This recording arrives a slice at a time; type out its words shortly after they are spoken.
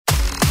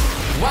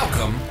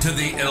Welcome to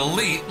the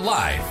Elite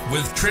Life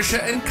with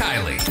Trisha and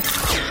Kylie.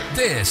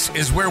 This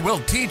is where we'll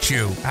teach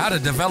you how to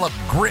develop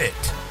grit,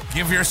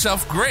 give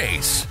yourself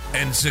grace,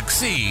 and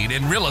succeed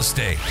in real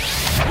estate.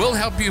 We'll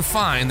help you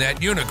find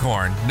that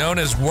unicorn known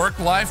as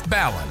work-life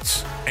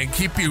balance and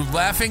keep you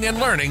laughing and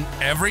learning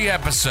every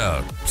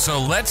episode.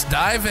 So let's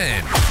dive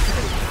in.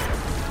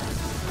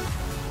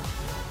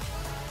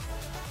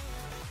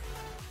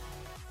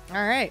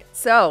 All right,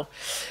 so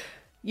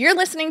you're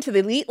listening to the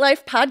Elite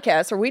Life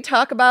podcast where we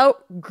talk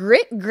about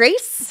grit,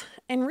 grace,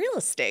 and real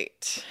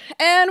estate.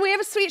 And we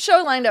have a sweet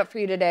show lined up for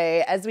you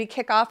today as we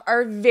kick off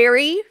our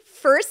very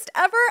first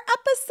ever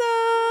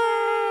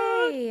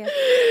episode.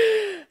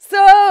 Yay.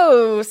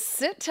 So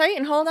sit tight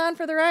and hold on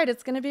for the ride.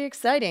 It's going to be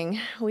exciting.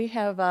 We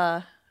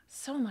have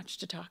so much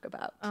to talk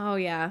about. Oh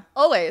yeah,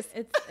 Always.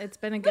 it's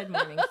been a good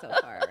morning so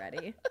far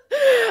already.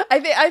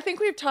 I think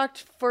we've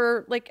talked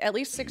for like at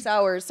least 6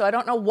 hours, so I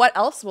don't know what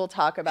else we'll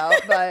talk about,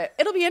 but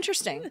it'll be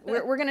interesting.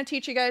 We're going to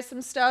teach you guys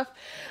some stuff.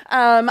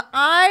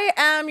 I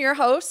am your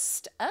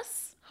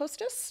hostess,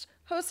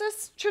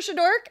 Trisha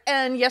Dork,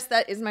 and yes,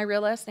 that is my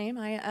real last name.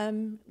 I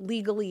am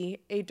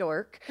legally a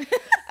dork.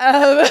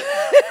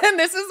 And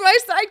this is my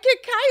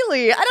sidekick,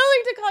 Kylie. I don't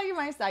like to call you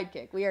my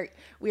sidekick.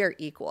 We are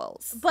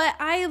equals. But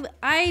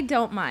I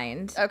don't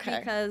mind. Okay.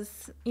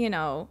 Because, you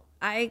know,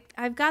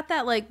 I've got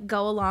that like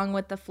go along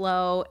with the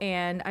flow,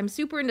 and I'm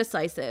super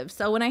indecisive.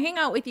 So when I hang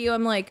out with you,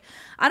 I'm like,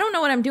 I don't know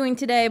what I'm doing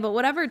today, but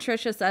whatever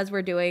Trisha says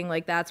we're doing,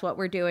 like that's what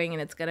we're doing,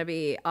 and it's gonna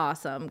be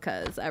awesome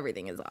because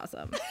everything is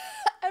awesome.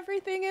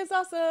 Everything is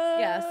awesome.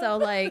 Yeah, so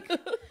like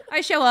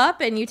I show up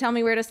and you tell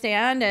me where to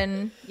stand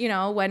and, you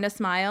know, when to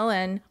smile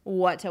and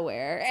what to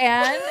wear.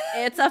 And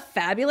it's a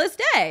fabulous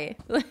day.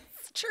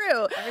 It's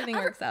true. Everything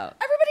works out.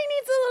 Everybody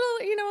needs a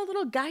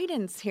little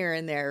guidance here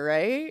and there,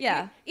 right?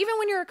 Yeah. Even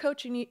when you're a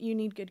coach, you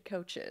need good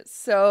coaches.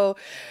 So,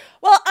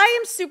 well, I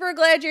am super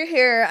glad you're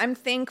here. I'm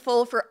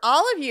thankful for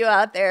all of you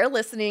out there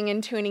listening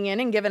and tuning in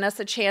and giving us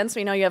a chance.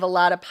 We know you have a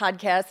lot of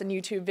podcasts and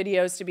YouTube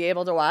videos to be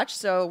able to watch,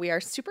 so we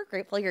are super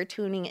grateful you're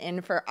tuning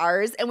in for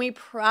ours, and we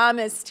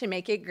promise to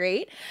make it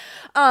great.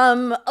 A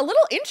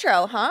little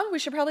intro, huh? We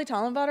should probably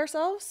tell them about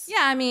ourselves.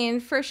 Yeah, I mean,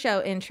 first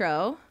show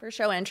intro.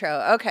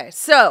 Okay,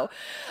 so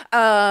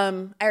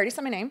I already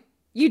said my name.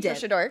 You did.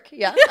 Trisha Dork.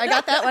 Yeah, I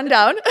got that one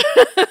down.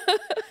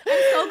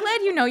 I'm so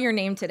glad you know your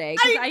name today,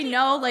 because I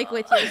know, like,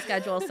 with your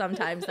schedule,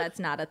 sometimes that's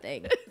not a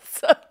thing. It's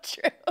so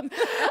true.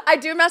 I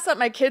do mess up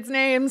my kids'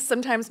 names,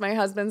 sometimes my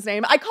husband's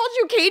name. I called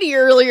you Katie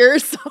earlier.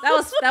 So.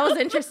 That was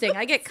interesting.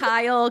 I get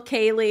Kyle,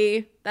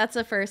 Kaylee. That's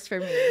a first for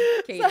me,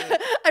 Katie. So,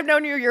 I've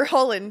known you your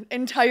whole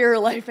entire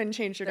life and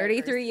changed your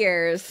 33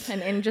 years,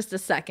 and in just a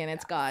second,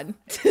 it's gone.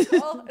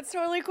 Well, it's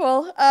totally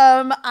cool.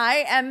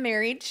 I am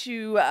married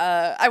to,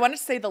 I want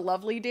to say the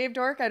lovely Dave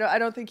Dork. I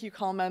don't think you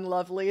call men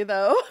lovely,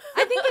 though.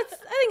 I think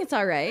it's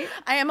all right.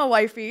 I am a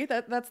wifey.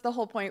 That's the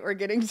whole point we're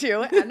getting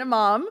to, and a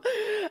mom.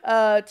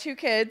 2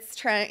 kids,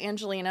 Trent,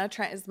 Angelina.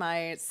 Trent is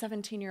my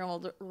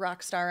 17-year-old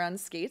rock star on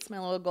skates, my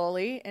little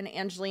goalie. And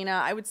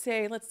Angelina, I would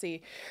say, let's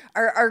see,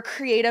 our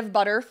creative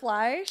butterfly.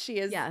 She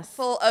is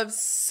full of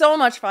so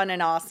much fun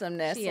and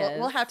awesomeness.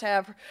 We'll have to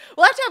have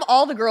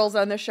all the girls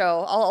on the show.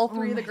 All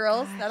 3 of the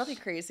girls. Gosh. That'll be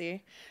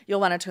crazy. You'll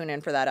want to tune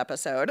in for that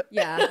episode.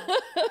 Yeah.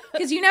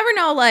 Because you never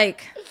know,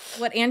 like,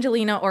 what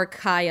Angelina or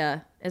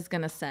Kaya is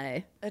going to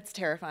say. It's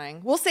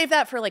terrifying. We'll save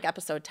that for, like,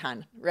 episode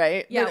 10,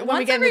 right? Yeah. When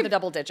we get into the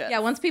double digits. Yeah,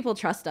 once people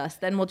trust us,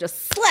 then we'll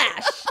just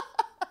slash.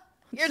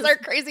 Here's our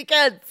crazy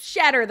kids.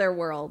 Shatter their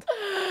world.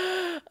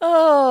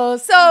 Oh,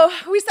 so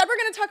we said we're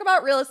going to talk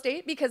about real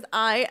estate because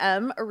I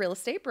am a real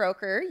estate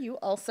broker. You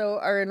also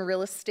are in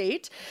real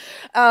estate.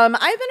 I've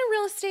been in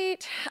real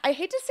estate, I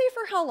hate to say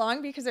for how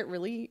long, because it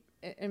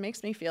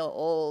makes me feel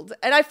old.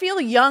 And I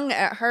feel young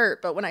at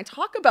heart, but when I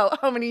talk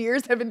about how many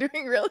years I've been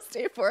doing real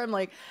estate for, I'm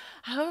like,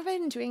 how have I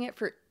been doing it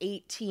for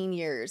 18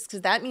 years?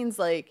 Because that means,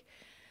 like,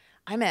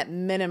 I'm at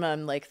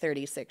minimum, like,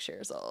 36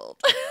 years old.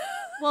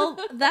 Well,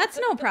 that's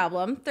no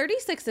problem.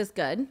 36 is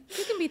good.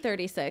 You can be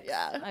 36.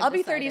 Yeah, I'll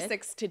be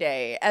 36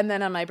 today. And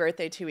then on my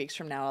birthday 2 weeks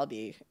from now, I'll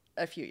be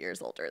a few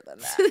years older than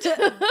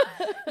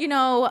that. You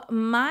know,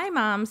 my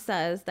mom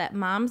says that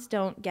moms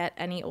don't get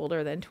any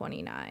older than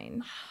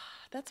 29.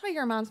 That's why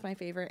your mom's my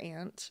favorite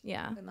aunt.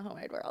 Yeah. In the whole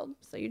wide world.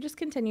 So you just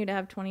continue to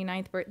have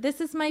 29th birthday. This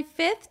is my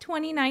 5th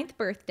 29th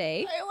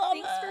birthday. I love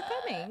Thanks for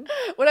coming.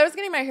 When I was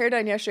getting my hair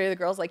done yesterday, the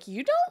girl's like,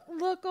 you don't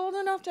look old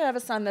enough to have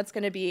a son that's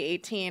going to be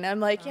 18. I'm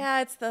like,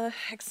 yeah, it's the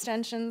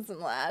extensions and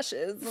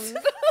lashes. And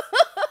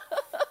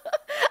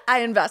I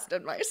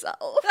invested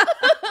myself.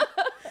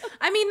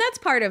 I mean, that's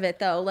part of it,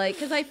 though. Like,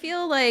 because I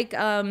feel like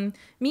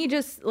me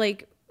just,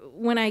 like,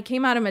 when I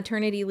came out of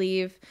maternity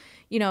leave,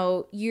 you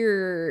know,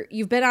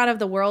 you've been out of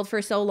the world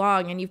for so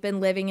long and you've been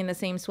living in the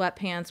same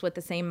sweatpants with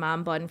the same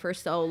mom bun for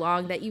so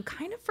long that you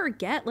kind of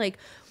forget, like,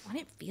 what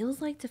it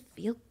feels like to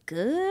feel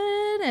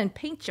good and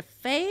paint your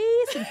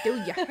face and do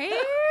your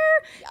hair,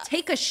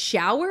 take a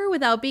shower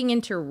without being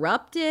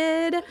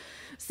interrupted.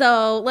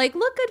 So, like,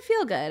 look good,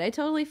 feel good. I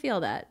totally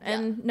feel that.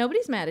 And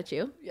nobody's mad at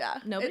you. Yeah.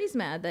 Nobody's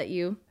mad that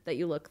you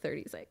look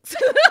 36.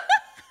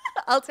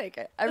 I'll take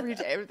it every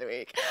day of the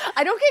week.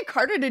 I don't get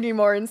carded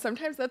anymore, and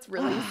sometimes that's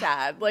really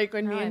sad. Like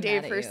when me and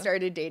Dave first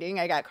started dating,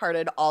 I got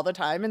carded all the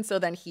time, and so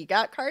then he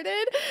got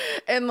carded,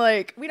 and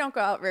like we don't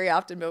go out very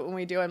often, but when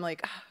we do, I'm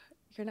like,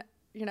 oh,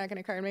 you're not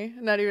gonna card me,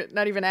 not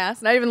even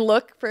ask, not even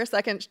look for a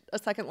second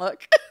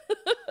look.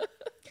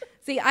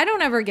 See, I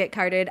don't ever get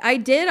carded. I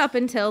did up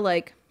until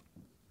like,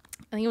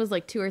 I think it was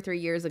like 2 or 3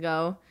 years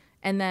ago.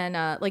 And then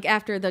like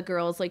after the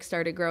girls like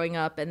started growing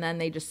up and then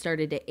they just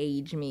started to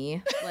age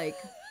me. Like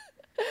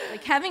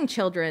having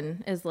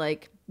children is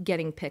like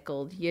getting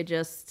pickled.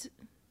 It's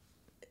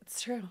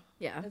true.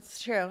 Yeah.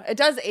 It's true. It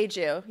does age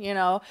you, you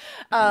know.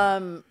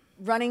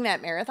 Running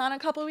that marathon a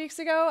couple weeks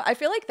ago, I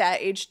feel like that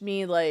aged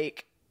me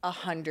like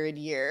 100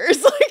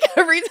 years. Like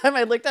every time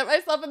I looked at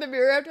myself in the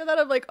mirror after that,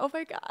 I'm like, oh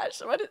my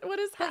gosh, what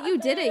is happening? But you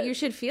did it. You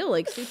should feel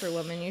like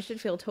Superwoman. You should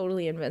feel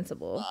totally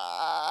invincible.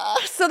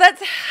 So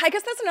I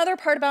guess that's another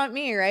part about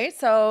me, right?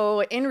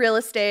 So in real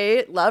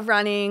estate, love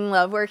running,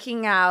 love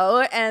working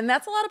out, and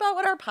that's a lot about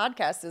what our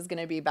podcast is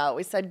going to be about.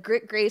 We said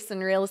grit, grace,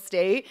 and real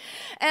estate,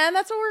 and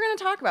that's what we're going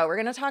to talk about.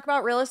 We're going to talk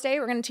about real estate.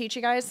 We're going to teach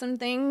you guys some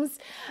things.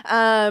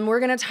 We're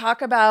going to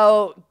talk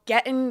about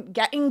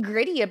getting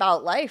gritty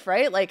about life,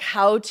 right? Like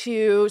how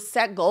to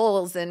set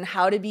goals and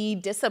how to be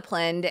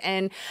disciplined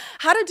and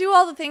how to do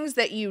all the things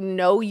that you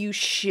know you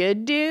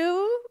should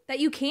do. That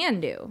you can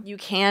do. You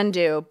can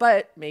do,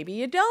 but maybe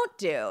you don't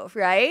do,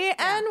 right?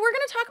 Yeah. And we're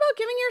going to talk about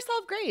giving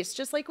yourself grace,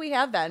 just like we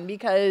have been,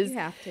 because you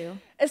have to.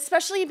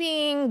 Especially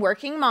being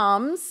working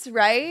moms,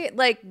 right?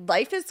 Like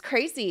life is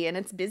crazy and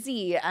it's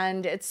busy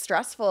and it's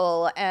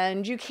stressful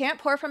and you can't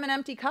pour from an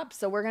empty cup.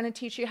 So we're going to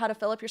teach you how to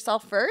fill up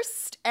yourself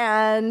first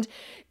and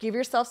give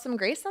yourself some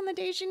grace on the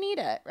days you need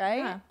it, right?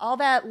 Yeah. All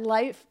that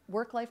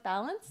work-life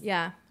balance.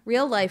 Yeah.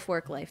 Real life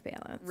work-life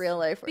balance. Real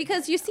life.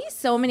 Because you see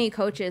so many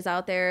coaches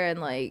out there and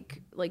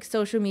like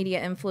social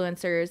media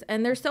influencers,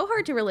 and they're so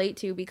hard to relate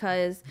to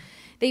because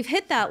they've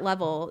hit that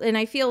level. And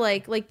I feel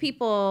like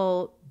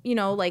people, you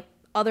know, like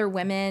other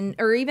women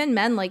or even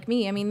men like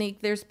me. I mean,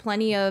 there's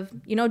plenty of,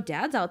 you know,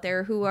 dads out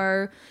there who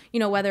are, you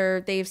know,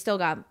 whether they've still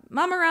got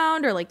mom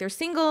around or like they're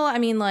single. I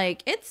mean,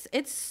 like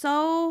it's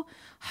so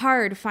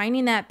hard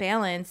finding that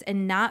balance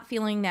and not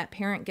feeling that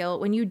parent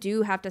guilt when you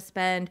do have to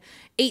spend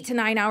 8 to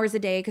 9 hours a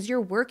day because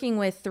you're working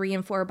with 3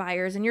 and 4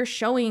 buyers and you're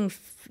showing,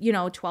 you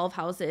know, 12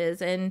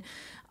 houses, and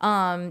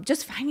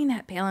just finding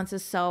that balance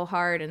is so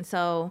hard. And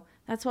so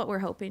that's what we're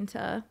hoping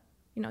to,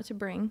 you know, to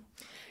bring.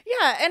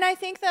 Yeah. And I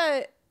think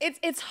that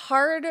it's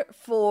hard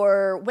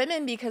for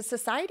women because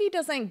society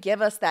doesn't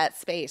give us that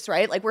space,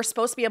 right? Like we're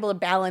supposed to be able to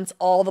balance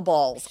all the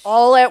balls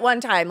all at one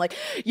time. Like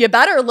you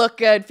better look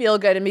good, feel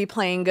good, and be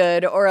playing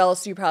good, or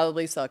else you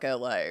probably suck at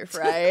life,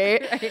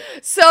 right? Right.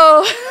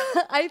 So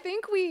I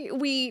think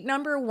we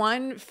number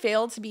one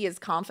fail to be as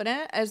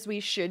confident as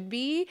we should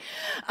be,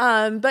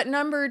 but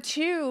number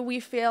two, we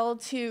fail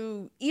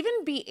to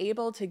even be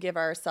able to give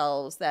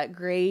ourselves that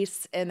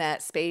grace and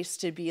that space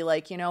to be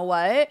like, you know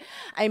what?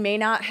 I may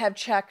not have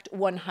checked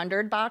 100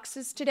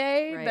 boxes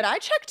today, right, but I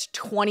checked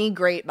 20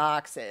 great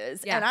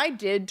boxes, and I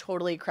did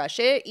totally crush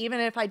it, even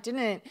if I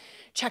didn't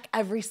check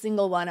every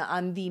single one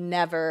on the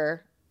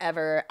never,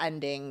 ever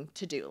ending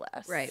to-do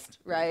list.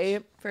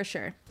 Right? For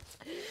sure.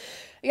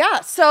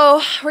 Yeah,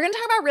 so we're going to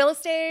talk about real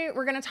estate.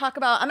 We're going to talk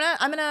about,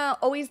 I'm gonna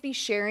always be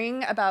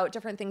sharing about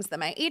different things that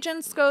my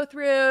agents go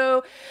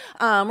through.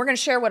 We're going to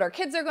share what our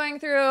kids are going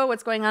through,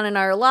 what's going on in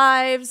our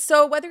lives.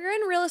 So whether you're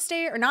in real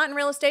estate or not in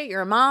real estate, you're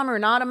a mom or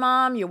not a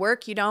mom, you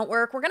work, you don't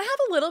work, we're going to have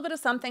a little bit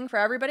of something for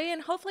everybody,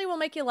 and hopefully we'll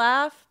make you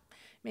laugh,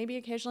 maybe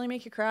occasionally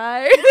make you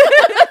cry,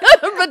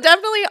 but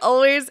definitely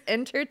always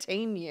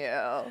entertain you.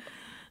 Oh,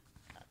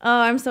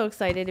 I'm so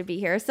excited to be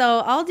here. So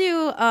I'll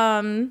do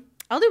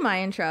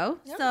my intro.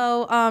 Yep.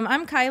 So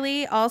I'm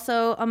Kylie,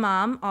 also a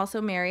mom,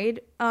 also married.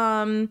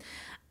 I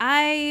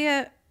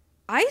left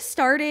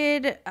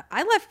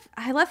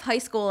high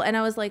school and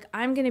I was like,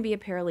 I'm going to be a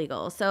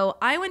paralegal. So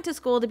I went to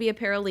school to be a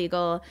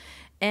paralegal,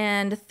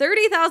 and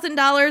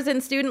 $30,000 in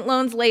student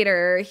loans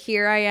later,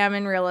 here I am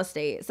in real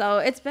estate. So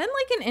it's been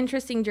like an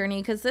interesting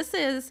journey because this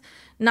is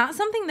not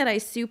something that I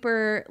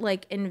super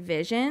like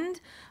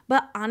envisioned.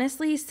 But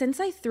honestly, since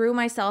I threw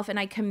myself and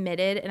I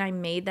committed and I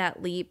made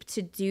that leap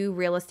to do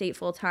real estate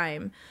full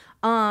time,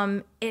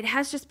 it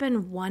has just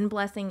been one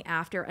blessing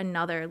after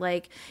another.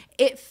 Like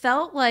it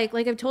felt like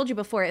I've told you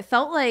before, it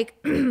felt like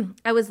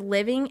I was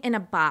living in a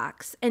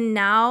box, and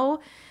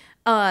now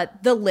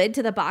the lid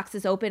to the box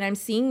is open. I'm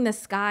seeing the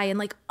sky and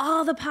like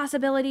all the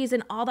possibilities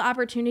and all the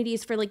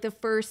opportunities for like the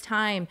first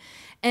time.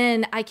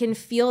 And I can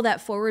feel that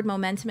forward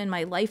momentum in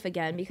my life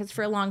again, because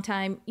for a long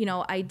time, you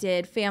know, I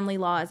did family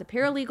law as a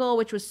paralegal,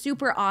 which was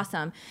super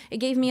awesome. It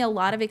gave me a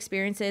lot of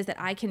experiences that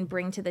I can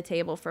bring to the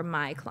table for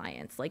my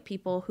clients, like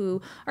people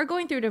who are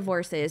going through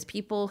divorces,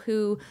 people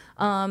who,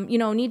 you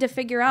know, need to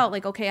figure out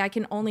like, okay, I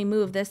can only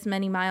move this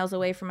many miles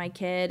away from my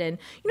kid, and,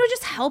 you know,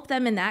 just help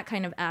them in that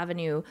kind of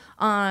avenue.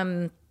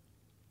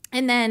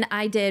 And then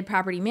I did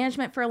property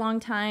management for a long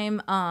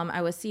time.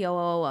 I was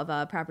COO of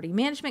a property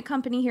management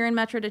company here in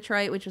Metro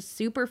Detroit, which was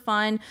super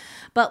fun.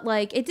 But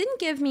like, it didn't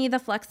give me the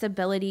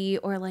flexibility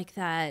or like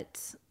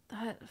that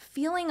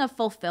feeling of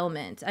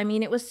fulfillment. I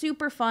mean, it was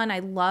super fun. I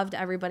loved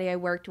everybody I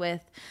worked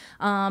with.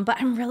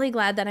 But I'm really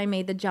glad that I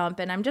made the jump.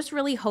 And I'm just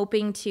really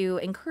hoping to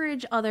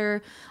encourage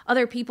other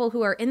people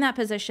who are in that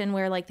position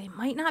where like they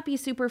might not be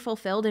super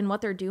fulfilled in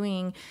what they're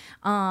doing.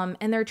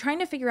 And they're trying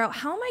to figure out,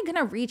 how am I going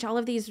to reach all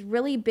of these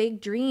really big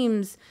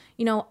dreams,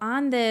 you know,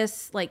 on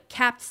this like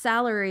capped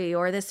salary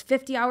or this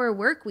 50-hour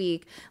work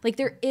week? Like,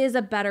 there is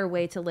a better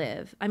way to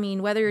live. I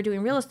mean, whether you're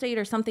doing real estate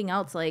or something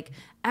else, like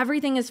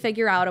everything is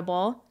figure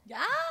outable.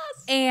 Yes.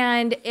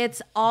 And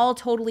it's all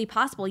totally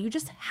possible. You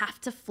just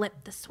have to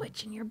flip the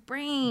switch in your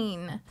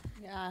brain.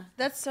 Yeah,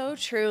 that's so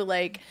true.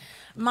 Like,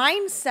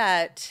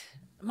 mindset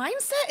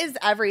is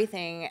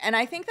everything. And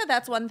I think that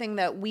that's one thing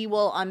that we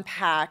will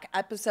unpack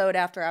episode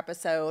after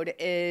episode,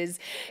 is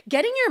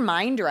getting your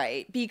mind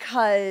right.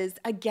 Because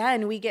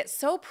again, we get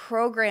so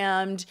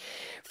programmed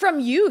from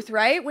youth,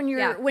 right? When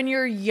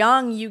you're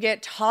young, you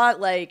get taught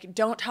like,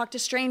 don't talk to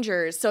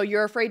strangers. So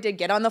you're afraid to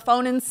get on the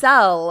phone and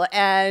sell.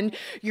 And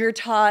you're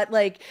taught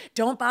like,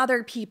 don't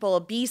bother people,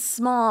 be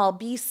small,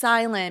 be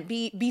silent,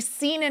 be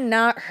seen and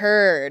not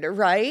heard,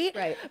 right?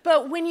 Right.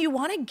 But when you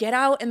want to get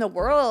out in the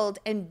world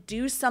and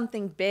do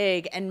something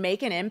big and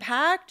make an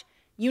impact,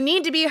 you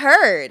need to be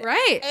heard,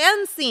 right,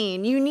 and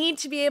seen. You need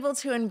to be able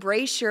to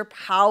embrace your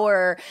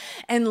power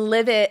and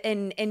live it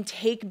and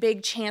take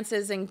big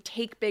chances and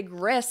take big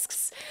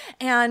risks.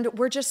 And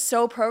we're just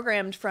so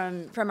programmed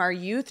from our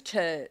youth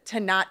to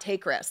not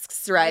take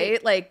risks,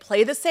 right? Like,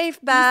 play the safe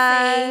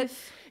bet. Be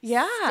safe.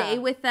 Yeah. Stay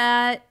with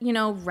that, you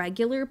know,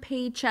 regular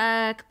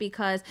paycheck,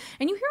 because,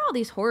 and you hear all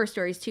these horror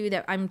stories too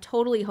that I'm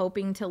totally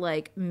hoping to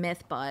like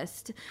myth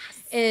bust,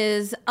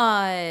 is,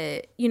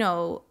 you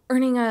know,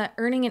 earning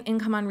an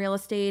income on real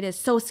estate is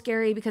so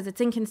scary because it's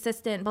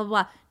inconsistent, blah,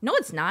 blah, blah. No,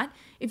 it's not.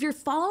 If you're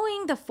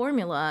following the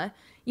formula,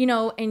 you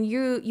know, and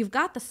you've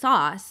got the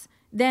sauce,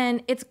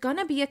 then it's going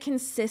to be a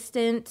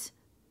consistent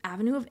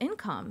avenue of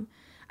income.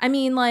 I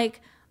mean, like,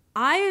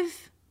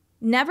 I've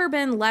never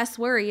been less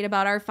worried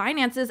about our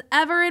finances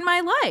ever in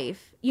my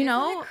life. You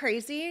know? Isn't it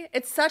crazy?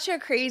 It's such a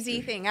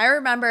crazy thing. I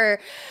remember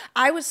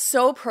I was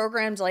so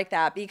programmed like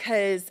that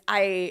because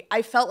I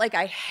felt like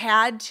I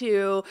had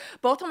to.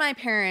 Both of my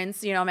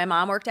parents, you know, my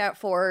mom worked at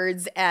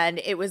Ford's, and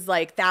it was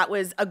like, that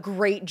was a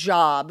great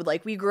job.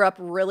 Like, we grew up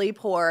really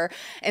poor.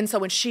 And so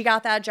when she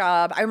got that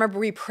job, I remember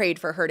we prayed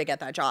for her to get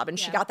that job. And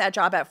she got that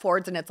job at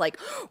Ford's, and it's like,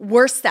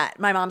 we're set.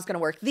 My mom's going to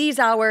work these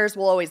hours.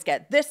 We'll always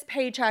get this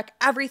paycheck.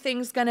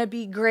 Everything's going to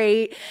be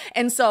great.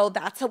 And so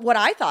that's what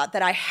I thought,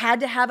 that I had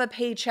to have a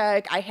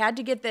paycheck. I had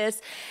to get this.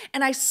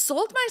 And I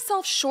sold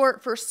myself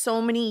short for so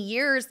many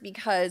years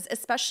because,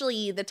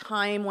 especially the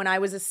time when I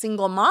was a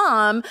single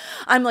mom,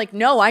 I'm like,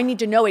 no, I need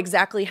to know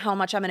exactly how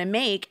much I'm going to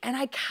make. And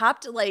I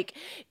kept like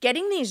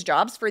getting these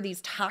jobs for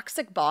these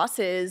toxic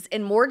bosses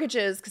in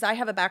mortgages, because I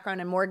have a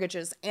background in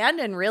mortgages and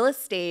in real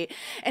estate.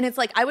 And it's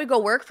like, I would go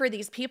work for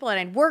these people, and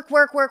I'd work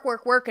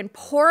and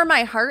pour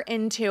my heart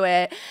into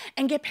it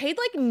and get paid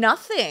like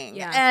nothing.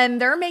 Yeah.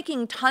 And they're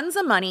making tons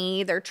of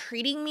money. They're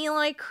treating me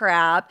like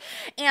crap.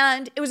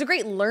 And it was a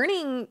great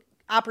learning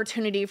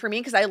opportunity for me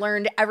because I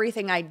learned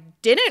everything I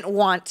didn't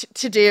want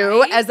to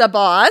do as a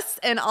boss,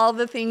 and all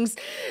the things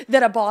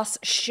that a boss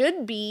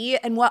should be,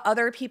 and what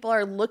other people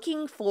are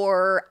looking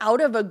for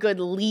out of a good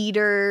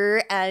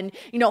leader, and,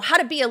 you know, how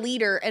to be a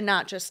leader and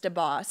not just a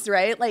boss,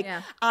 right? Like,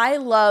 I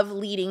love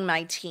leading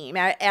my team.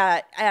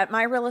 At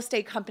my real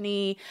estate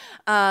company,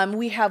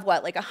 we have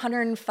like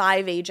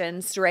 105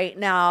 agents right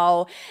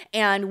now,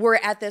 and we're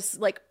at this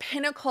like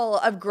pinnacle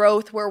of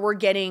growth where we're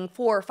getting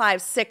 4,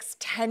 5, 6,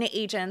 10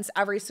 agents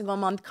every single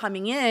month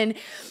coming in.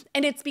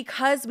 And it's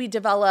because we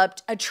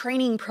developed a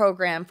training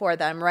program for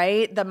them,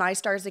 right? The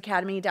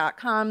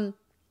mystarsacademy.com,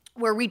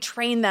 where we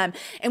train them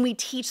and we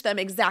teach them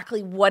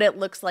exactly what it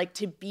looks like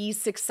to be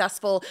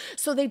successful,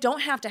 so they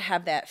don't have to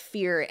have that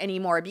fear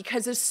anymore.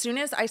 Because as soon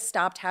as I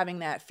stopped having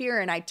that fear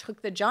and I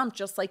took the jump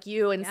just like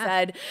you and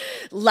said,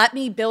 let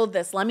me build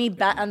this, let me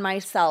bet on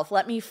myself,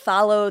 let me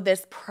follow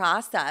this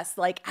process,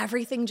 like,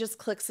 everything just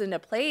clicks into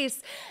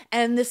place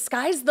and the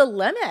sky's the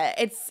limit.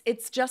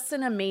 It's just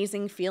an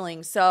amazing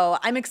feeling. So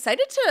I'm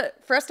excited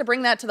for us to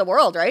bring that to the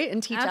world, right?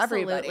 And teach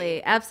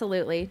everybody.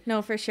 Absolutely.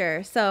 No, for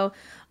sure. So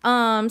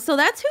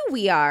that's who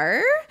we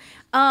are.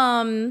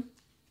 Let's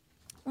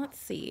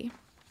see.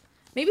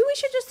 Maybe we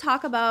should just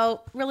talk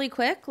about really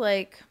quick,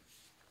 like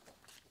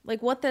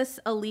what this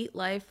elite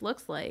life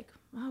looks like.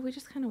 Oh, we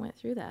just kind of went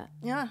through that.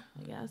 Yeah.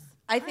 I guess.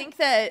 I think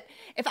that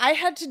if I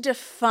had to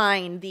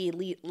define the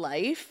elite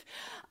life,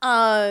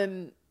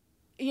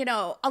 you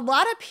know, a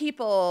lot of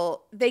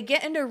people, they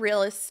get into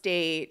real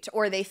estate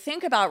or they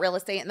think about real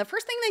estate, and the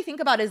first thing they think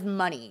about is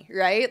money,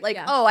 right? Like,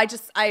 oh, I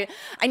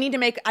need to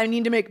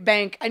make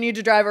bank. I need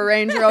to drive a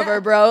Range Rover,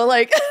 bro.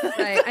 Like,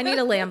 right. I need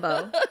a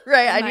Lambo.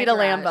 Right. I need a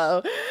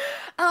Lambo.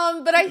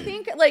 But I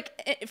think,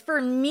 like,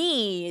 for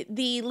me,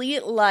 the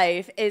elite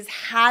life is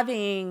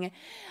having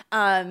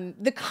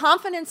the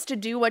confidence to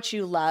do what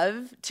you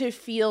love, to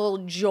feel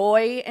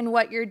joy in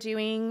what you're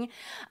doing,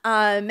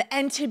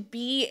 and to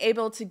be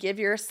able to give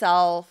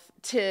yourself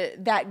to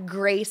that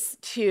grace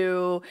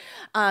to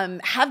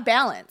have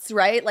balance,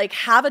 right? Like,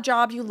 have a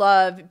job you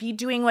love, be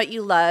doing what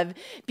you love,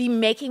 be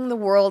making the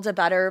world a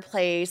better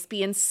place,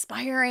 be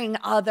inspiring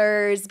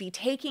others, be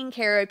taking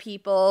care of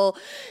people,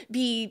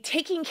 be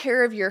taking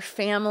care of your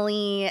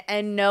family,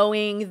 and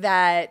knowing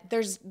that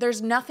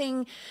there's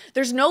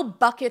no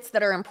buckets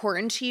that are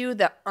important to you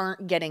that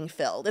aren't getting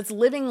filled. It's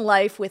living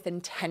life with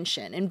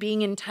intention and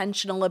being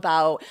intentional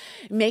about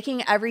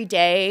making every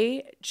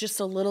day just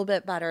a little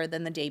bit better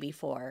than the day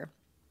before.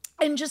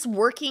 And just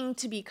working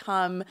to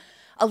become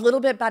a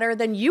little bit better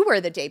than you were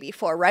the day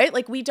before, right?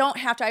 Like, we don't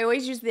have to, I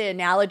always use the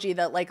analogy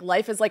that, like,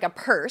 life is like a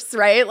purse,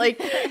 right?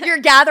 Like, you're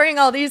gathering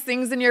all these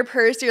things in your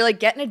purse. You're like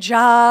getting a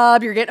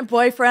job, you're getting a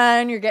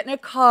boyfriend, you're getting a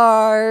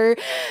car.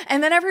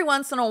 And then every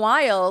once in a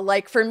while,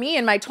 like for me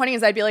in my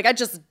 20s, I'd be like, I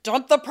just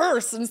dump the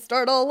purse and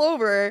start all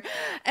over.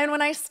 And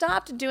when I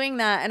stopped doing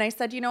that and I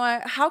said, you know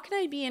what, how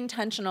can I be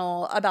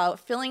intentional about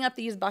filling up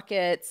these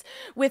buckets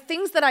with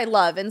things that I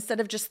love instead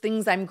of just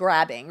things I'm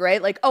grabbing,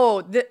 right? Like,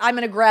 oh, I'm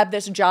going to grab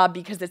this job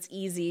because it's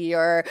easy,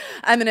 or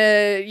I'm going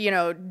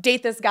to,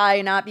 date this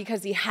guy not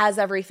because he has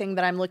everything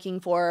that I'm looking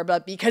for,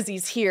 but because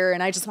he's here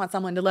and I just want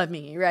someone to love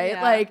me, right?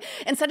 Yeah. Like,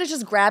 instead of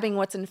just grabbing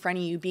what's in front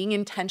of you, being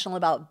intentional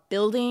about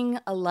building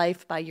a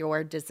life by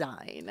your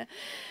design.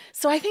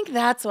 So I think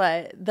that's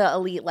what the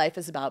elite life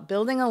is about,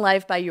 building a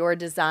life by your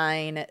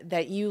design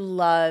that you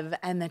love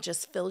and that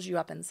just fills you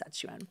up and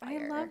sets you on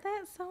fire. I love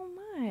that so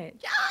much.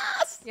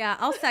 Yes! Yeah,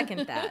 I'll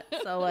second that.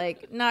 So,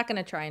 like, not going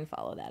to try and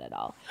follow that at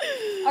all.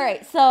 All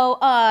right, so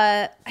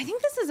I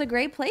think this is a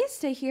great place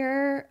to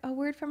hear a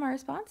word from our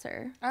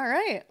sponsor. All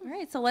right. All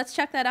right, so let's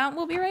check that out and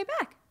we'll be right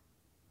back.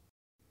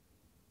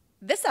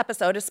 This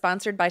episode is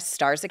sponsored by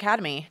Stars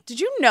Academy. Did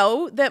you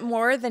know that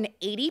more than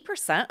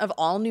 80% of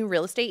all new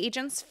real estate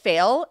agents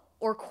fail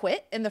or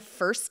quit in the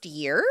first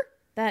year?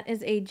 That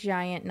is a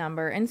giant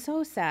number and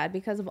so sad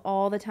because of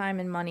all the time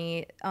and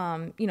money,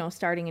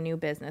 starting a new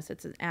business.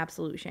 It's an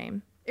absolute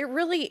shame. It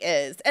really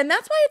is. And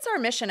that's why it's our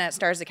mission at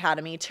Stars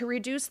Academy to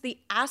reduce the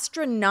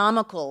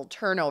astronomical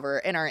turnover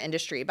in our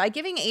industry by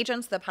giving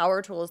agents the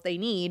power tools they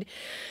need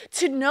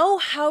to know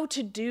how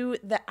to do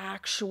the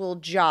actual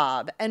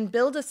job and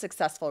build a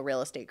successful real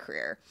estate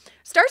career.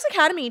 Stars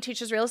Academy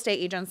teaches real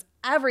estate agents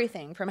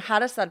everything from how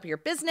to set up your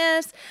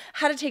business,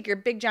 how to take your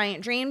big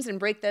giant dreams and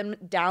break them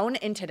down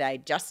into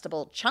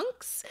digestible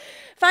chunks,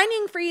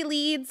 finding free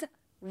leads,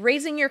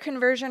 raising your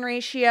conversion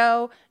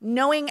ratio,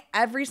 knowing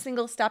every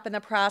single step in the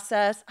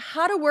process,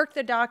 how to work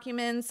the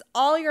documents,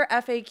 all your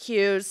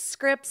FAQs,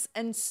 scripts,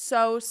 and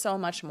so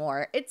much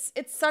more. It's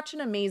such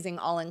an amazing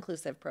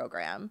all-inclusive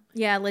program.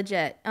 Yeah,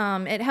 legit.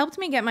 It helped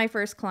me get my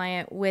first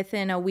client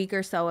within a week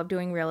or so of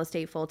doing real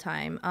estate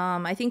full-time.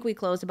 I think we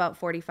closed about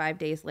 45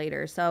 days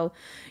later. So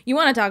you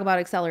want to talk about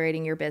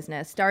accelerating your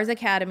business. Stars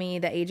Academy,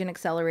 the Agent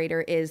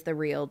Accelerator, is the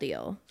real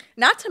deal.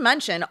 Not to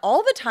mention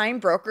all the time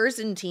brokers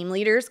and team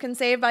leaders can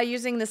save by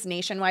using this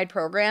nationwide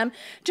program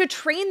to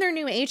train their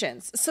new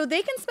agents so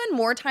they can spend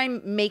more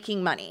time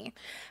making money.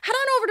 Head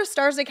on over to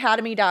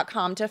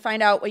starsacademy.com to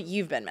find out what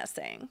you've been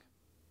missing.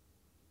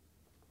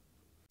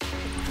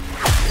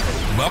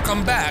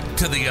 Welcome back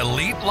to the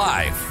Elite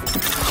Life.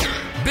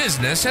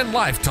 Business and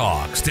life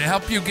talks to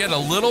help you get a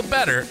little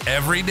better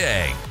every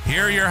day.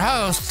 Here are your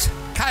hosts,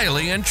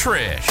 Kylie and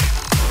Trish.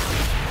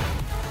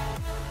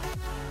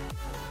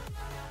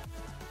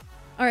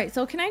 All right,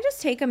 so can I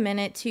just take a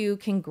minute to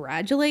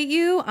congratulate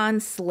you on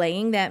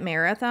slaying that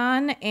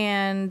marathon?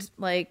 And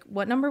like,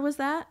 what number was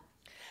that?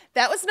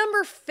 That was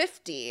number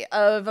 50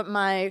 of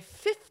my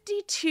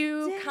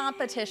 52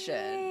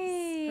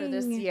 competitions for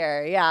this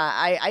year. Yeah,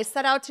 I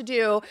set out to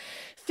do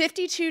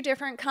 52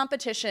 different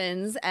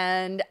competitions.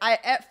 And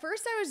at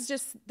first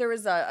there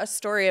was a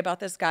story about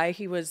this guy.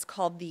 He was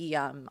called the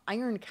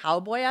Iron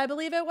Cowboy, I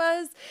believe it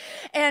was.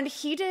 And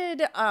he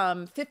did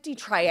 50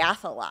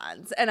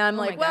 triathlons. And I'm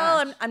like,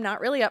 well, I'm not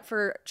really up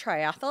for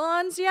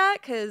triathlons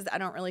yet because I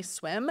don't really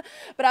swim.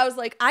 But I was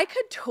like, I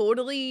could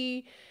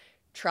totally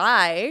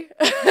try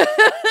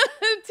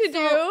to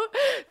do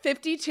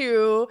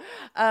 52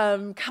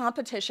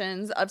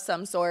 competitions of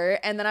some sort.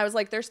 And then I was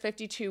like, there's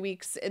 52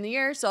 weeks in the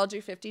year, so I'll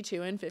do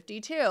 52 and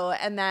 52.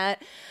 And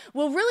that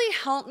will really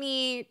help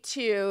me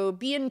to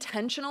be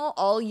intentional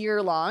all year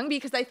long,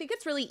 because I think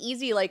it's really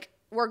easy. Like,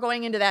 we're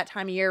going into that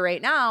time of year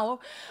right now.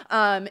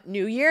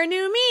 New year,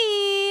 new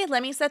me.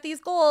 Let me set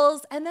these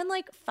goals. And then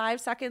like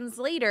 5 seconds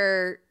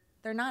later,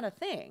 they're not a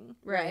thing,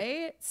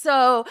 right?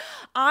 So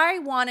I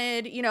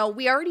wanted,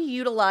 we already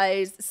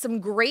utilize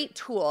some great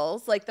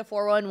tools like the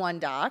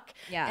 411 doc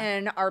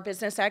and our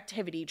business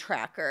activity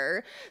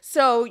tracker.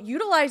 So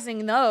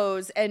utilizing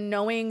those and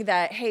knowing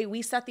that, hey,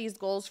 we set these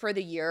goals for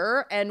the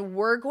year and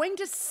we're going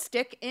to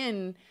stick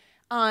in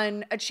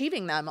on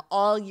achieving them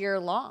all year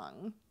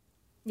long.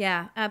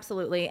 Yeah,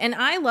 absolutely. And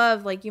I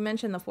love, like you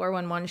mentioned, the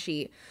 411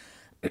 sheet.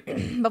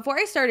 before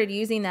I started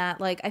using that,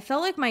 like I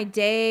felt like my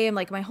day and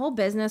like my whole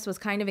business was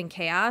kind of in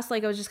chaos.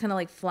 Like I was just kind of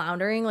like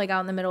floundering like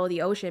out in the middle of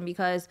the ocean,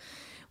 because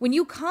when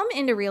you come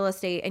into real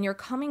estate and you're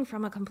coming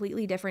from a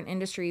completely different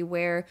industry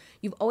where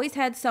you've always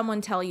had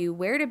someone tell you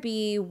where to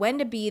be, when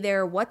to be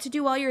there, what to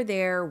do while you're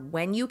there,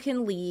 when you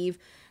can leave,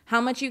 how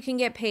much you can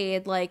get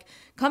paid, like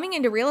coming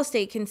into real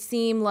estate can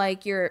seem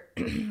like you're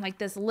like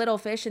this little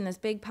fish in this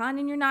big pond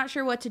and you're not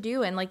sure what to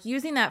do. And like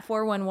using that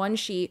 411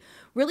 sheet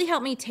really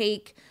helped me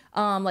take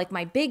like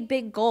my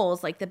big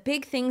goals, like the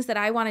big things that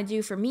I want to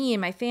do for me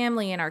and my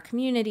family and our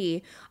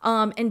community,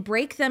 and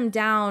break them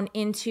down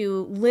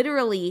into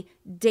literally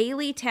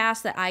daily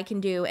tasks that I can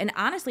do. And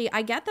honestly,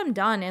 I get them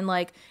done in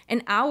like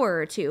an hour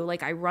or two.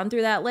 Like I run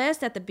through that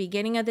list at the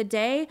beginning of the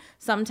day,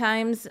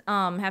 sometimes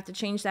have to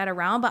change that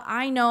around, but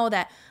I know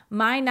that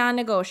my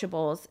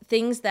non-negotiables,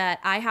 things that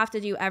I have to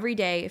do every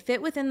day,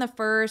 fit within the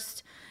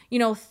first,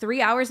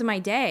 3 hours of my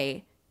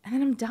day, and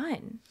then I'm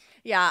done.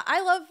 Yeah, I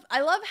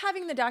love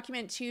having the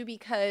document too,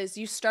 because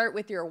you start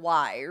with your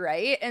why,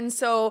 right? And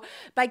so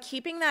by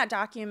keeping that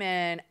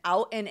document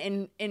out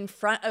and in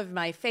front of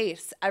my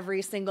face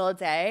every single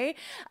day,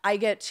 I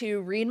get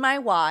to read my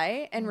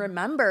why and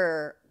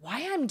remember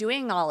why I'm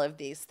doing all of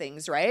these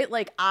things, right?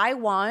 Like I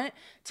want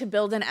to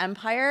build an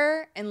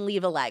empire and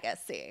leave a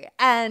legacy.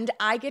 And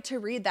I get to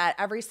read that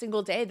every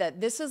single day,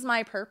 that this is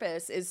my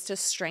purpose, is to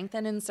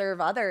strengthen and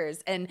serve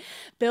others and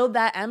build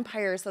that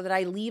empire so that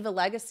I leave a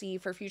legacy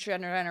for future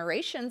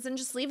generations and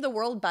just leave the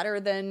world better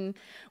than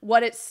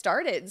what it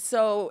started.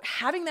 So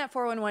having that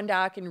 411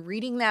 doc and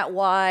reading that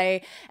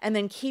why, and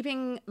then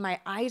keeping my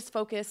eyes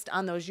focused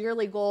on those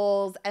yearly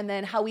goals, and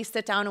then how we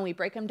sit down and we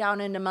break them down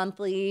into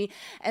monthly.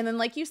 And then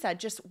like you said,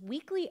 just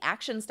weekly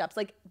action steps.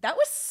 Like that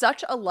was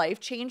such a life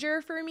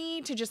changer for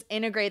me to just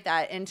integrate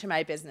that into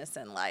my business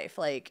and life.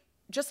 Like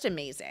just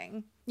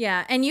amazing.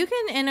 Yeah. And you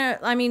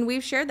can,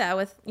 we've shared that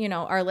with,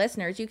 our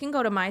listeners. You can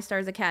go to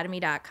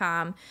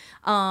mystarsacademy.com,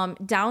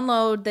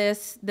 download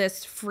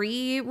this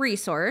free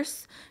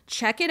resource,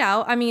 check it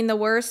out. I mean, the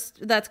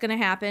worst that's going to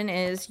happen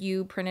is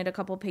you printed a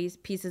couple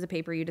pieces of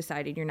paper you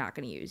decided you're not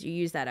going to use.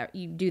 You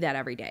do that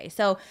every day.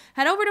 So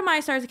head over to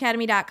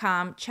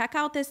mystarsacademy.com, check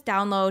out this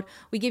download.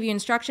 We give you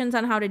instructions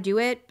on how to do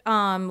it.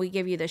 We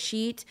give you the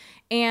sheet,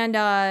 and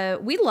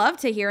we love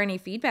to hear any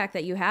feedback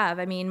that you have.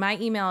 I mean, my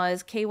email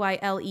is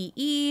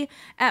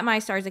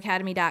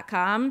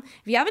kylee@mystarsacademy.com.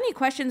 If you have any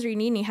questions or you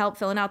need any help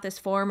filling out this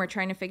form or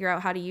trying to figure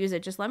out how to use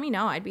it, just let me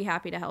know. I'd be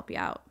happy to help you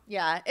out.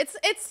 Yeah, it's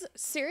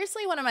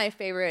seriously one of my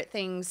favorite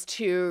things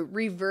to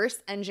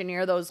reverse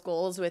engineer those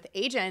goals with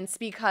agents,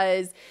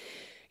 because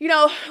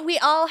we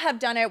all have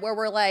done it where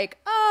we're like,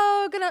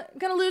 oh,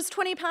 gonna lose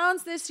 20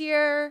 pounds this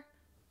year,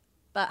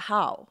 but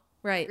how?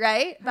 Right.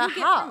 But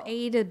how?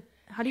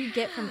 How do you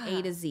get from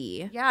A to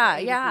Z?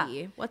 Yeah.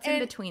 Z? What's in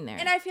between there?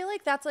 And I feel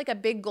like that's like a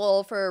big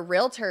goal for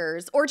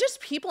realtors or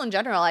just people in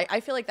general. I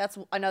feel like that's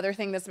another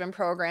thing that's been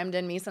programmed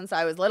in me since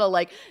I was little,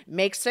 like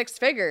make 6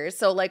 figures.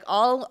 So like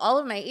all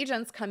of my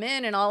agents come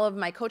in and all of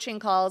my coaching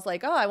calls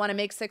like, oh, I want to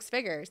make 6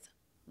 figures.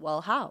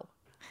 Well, how?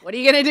 What are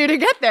you going to do to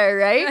get there,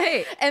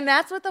 right? And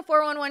that's what the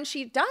 411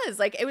 sheet does.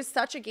 Like it was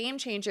such a game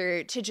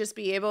changer to just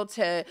be able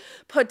to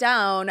put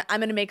down,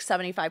 I'm going to make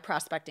 75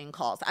 prospecting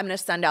calls. I'm going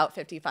to send out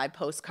 55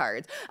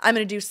 postcards. I'm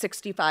going to do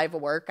 65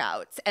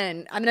 workouts.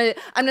 And I'm going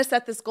to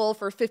set this goal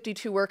for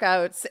 52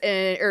 workouts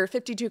or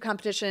 52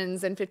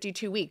 competitions in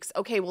 52 weeks.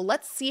 Okay, well,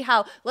 let's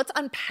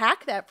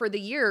unpack that for the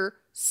year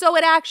so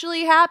it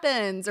actually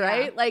happens,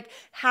 right? Yeah. Like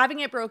having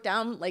it broke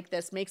down like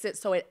this makes it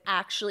so it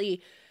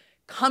actually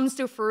comes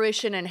to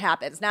fruition and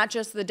happens. Not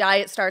just the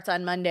diet starts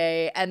on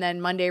Monday and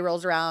then Monday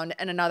rolls around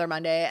and another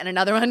Monday and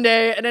another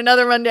Monday and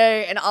another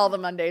Monday and all the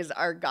Mondays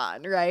are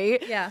gone,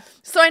 right? Yeah.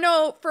 So I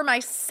know for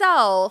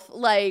myself,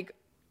 like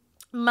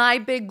my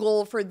big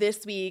goal for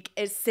this week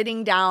is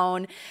sitting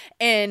down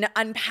and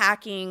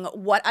unpacking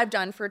what I've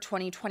done for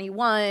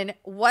 2021,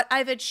 what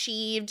I've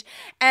achieved,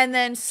 and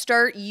then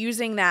start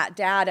using that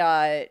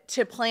data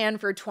to plan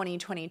for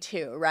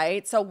 2022,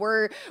 right? So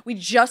we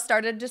just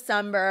started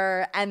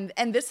December, and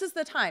this is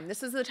the time.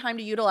 This is the time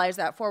to utilize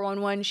that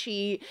 411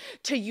 sheet,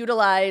 to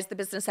utilize the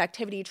business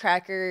activity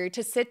tracker,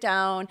 to sit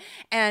down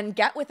and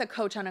get with a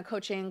coach on a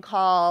coaching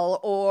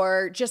call,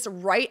 or just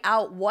write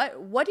out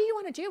what do you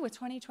want to do with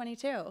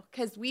 2022?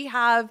 Because we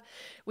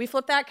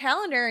flip that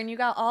calendar and you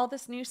got all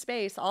this new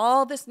space,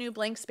 all this new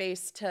blank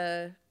space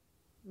to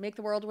make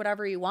the world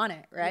whatever you want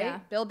it, right? Yeah.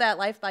 Build that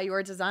life by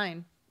your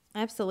design.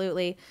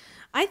 Absolutely.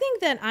 I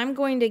think that I'm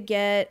going to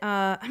get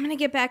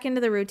back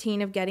into the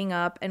routine of getting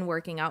up and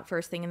working out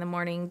first thing in the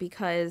morning,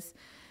 because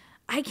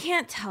I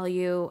can't tell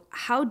you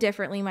how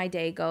differently my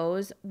day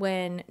goes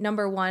when,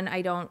 number one,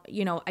 I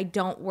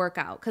don't work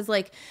out. Because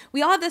like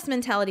we all have this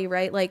mentality,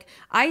 right? Like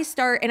I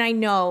start, and I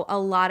know a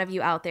lot of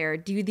you out there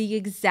do the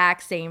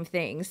exact same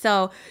thing.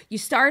 So you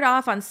start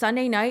off on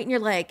Sunday night and you're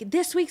like,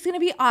 this week's going to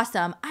be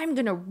awesome. I'm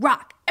going to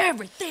rock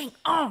everything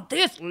on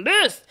this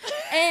list.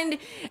 And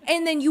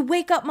then you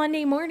wake up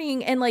Monday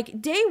morning and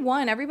like day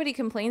one, everybody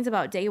complains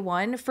about day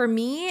one. For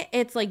me,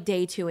 it's like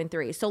day 2 and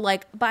 3. So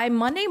like by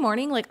Monday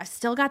morning, like I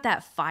still got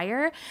that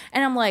fire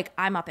and I'm like,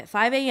 I'm up at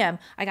 5 a.m.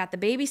 I got the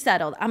baby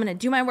settled. I'm going to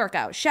do my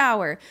workout,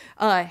 shower,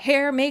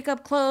 hair,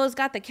 makeup, clothes,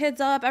 got the kids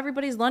up.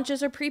 Everybody's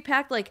lunches are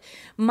pre-packed. Like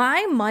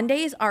my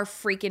Mondays are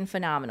freaking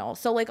phenomenal.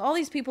 So like all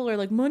these people are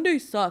like, Monday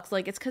sucks.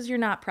 Like it's because you're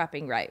not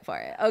prepping right for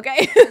it.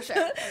 Okay. For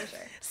sure.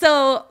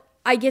 So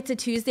I get to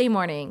Tuesday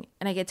morning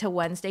and I get to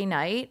Wednesday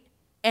night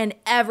and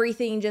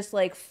everything just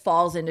like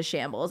falls into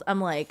shambles.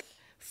 I'm like,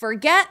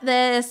 forget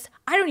this.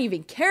 I don't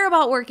even care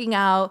about working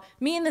out.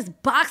 Me and this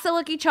box of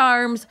Lucky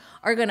Charms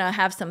are going to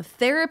have some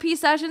therapy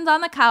sessions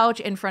on the couch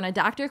in front of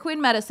Dr.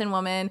 Quinn Medicine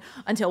Woman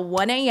until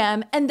 1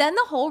 a.m. And then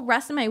the whole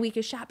rest of my week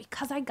is shot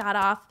because I got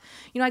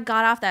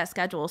off that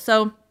schedule.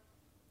 So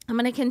I'm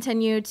going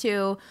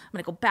to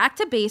go back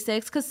to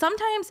basics because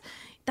sometimes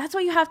that's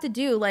what you have to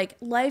do. Like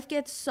life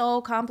gets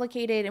so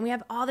complicated and we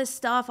have all this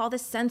stuff, all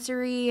this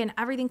sensory and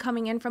everything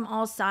coming in from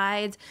all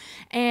sides.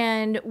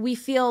 And we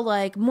feel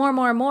like more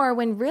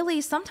when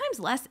really sometimes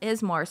less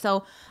is more.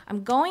 So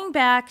I'm going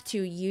back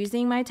to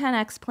using my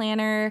 10X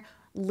planner,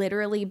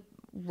 literally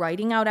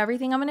writing out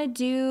everything I'm going to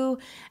do.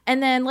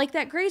 And then like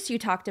that grace you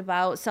talked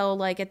about. So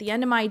like at the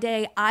end of my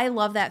day, I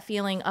love that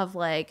feeling of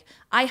like,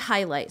 I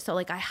highlight. So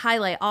like I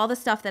highlight all the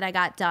stuff that I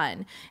got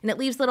done and it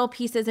leaves little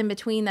pieces in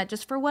between that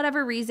just for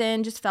whatever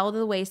reason just fell to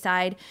the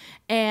wayside.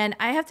 And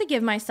I have to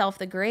give myself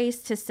the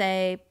grace to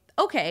say,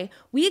 okay,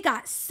 we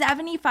got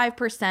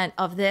 75%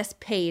 of this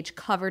page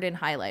covered in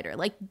highlighter.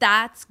 Like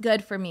that's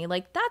good for me.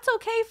 Like that's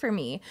okay for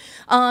me.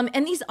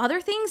 And these other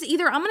things,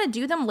 either I'm going to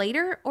do them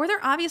later or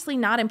they're obviously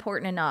not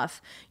important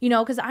enough,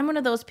 because I'm one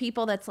of those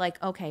people that's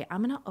like, okay,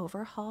 I'm going to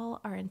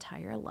overhaul our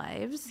entire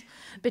lives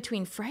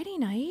between Friday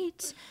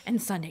night and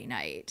Sunday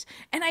night.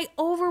 And I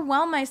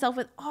overwhelm myself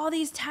with all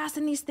these tasks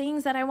and these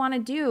things that I want to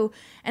do.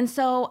 And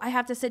so I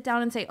have to sit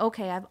down and say,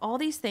 okay, I have all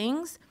these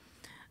things.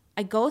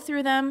 I go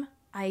through them.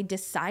 I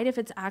decide if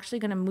it's actually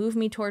going to move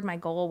me toward my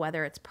goal,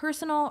 whether it's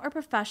personal or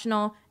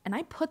professional, and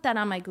I put that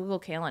on my Google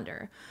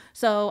Calendar.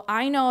 So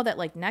I know that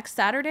like next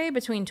Saturday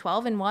between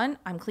 12 and 1,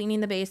 I'm cleaning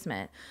the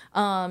basement.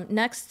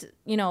 Next,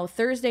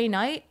 Thursday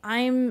night,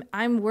 I'm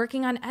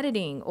working on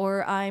editing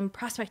or I'm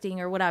prospecting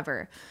or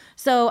whatever.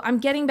 So I'm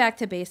getting back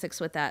to basics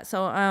with that.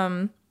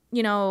 So,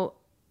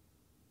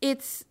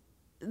 it's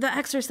the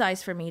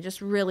exercise for me just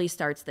really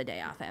starts the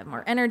day off. I have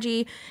more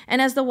energy.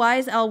 And as the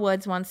wise Elle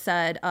Woods once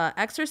said,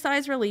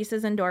 exercise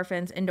releases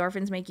endorphins.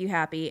 Endorphins make you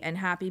happy, and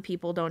happy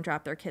people don't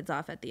drop their kids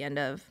off at the end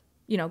of,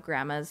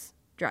 grandma's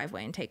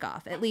driveway and take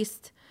off. At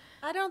least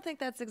I don't think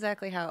that's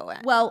exactly how it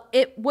went. Well,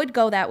 it would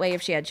go that way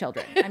if she had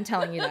children. I'm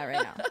telling you that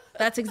right now.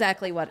 That's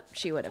exactly what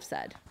she would have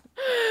said.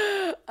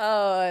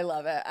 Oh, I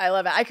love it.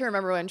 I can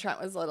remember when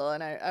Trent was little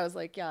and I was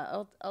like,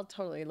 yeah, I'll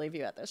totally leave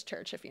you at this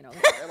church if we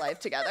get your life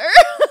together.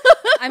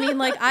 I mean,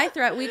 like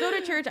we go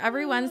to church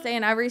every Wednesday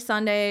and every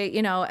Sunday,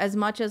 as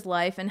much as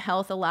life and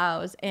health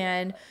allows.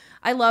 And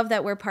I love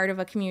that we're part of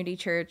a community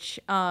church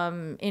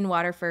in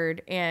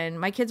Waterford, and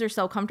my kids are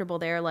so comfortable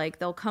there. Like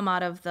they'll come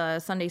out of the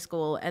Sunday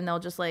school and they'll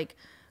just like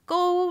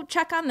go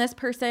check on this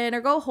person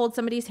or go hold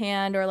somebody's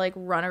hand or like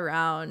run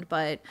around.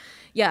 But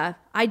yeah,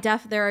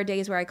 there are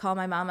days where I call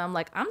my mom and I'm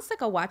like, I'm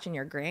sick of watching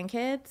your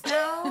grandkids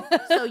now,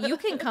 so you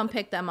can come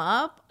pick them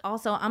up.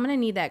 Also, I'm going to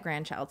need that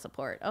grandchild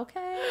support.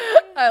 Okay.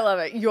 I love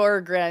it.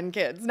 Your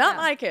grandkids, not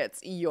my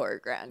kids, your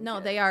grandkids. No,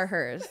 they are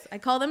hers. I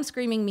call them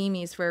screaming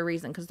Mimi's for a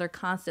reason because they're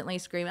constantly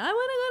screaming, I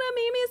want to go to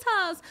Mimi's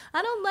house.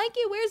 I don't like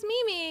you. Where's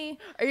Mimi?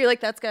 Are you like,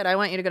 that's good. I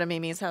want you to go to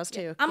Mimi's house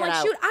too. I'm like,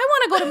 shoot, I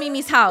want to go to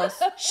Mimi's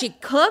house. She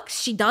cooks.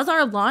 She does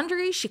our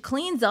laundry. She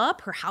cleans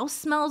up. Her house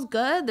smells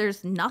good.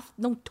 There's no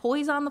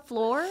toys on the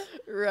floor.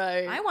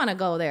 Right. I want to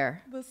go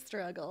there. The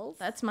struggles.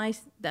 That's my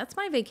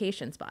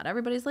vacation spot.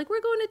 Everybody's like,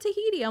 we're going to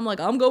Tahiti. I'm like,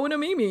 I'm going to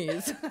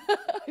Mimi's.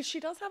 She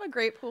does have a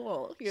great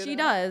pool. She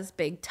does.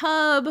 Big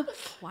tub,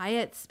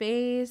 quiet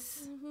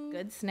space,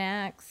 good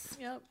snacks.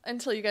 Yep.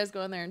 Until you guys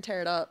go in there and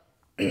tear it up.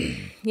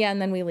 Yeah,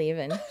 and then we leave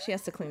and she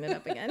has to clean it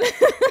up again.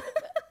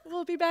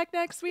 We'll be back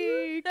next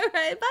week. All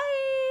right,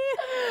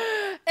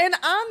 bye. And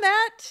on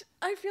that,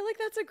 I feel like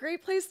that's a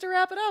great place to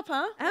wrap it up,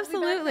 huh?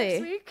 Absolutely. We'll be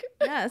back next week.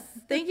 Yes.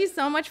 Thank you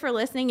so much for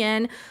listening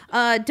in.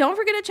 Don't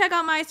forget to check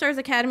out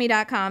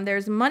MyStarsAcademy.com.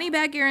 There's money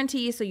back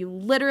guarantee, so you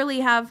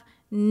literally have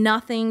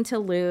nothing to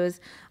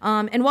lose.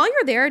 And while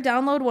you're there,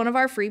 download one of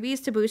our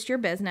freebies to boost your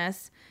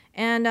business.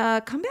 And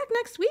come back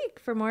next week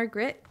for more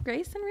grit,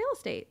 grace, and real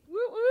estate. Woo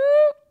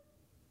woo.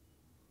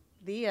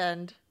 The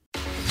end.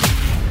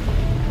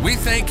 We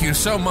thank you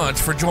so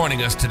much for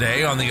joining us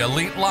today on the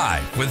Elite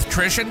Live with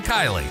Trish and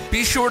Kylie.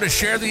 Be sure to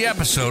share the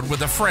episode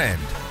with a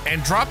friend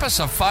and drop us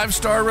a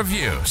 5-star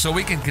review so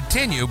we can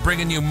continue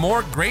bringing you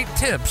more great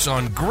tips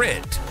on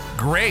grit,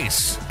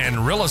 grace,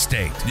 and real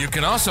estate. You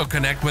can also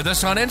connect with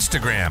us on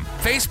Instagram,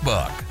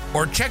 Facebook,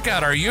 or check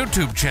out our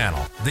YouTube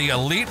channel, The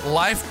Elite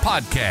Life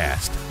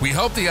Podcast. We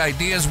hope the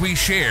ideas we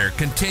share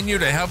continue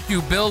to help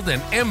you build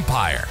an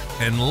empire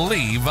and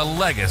leave a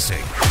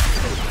legacy.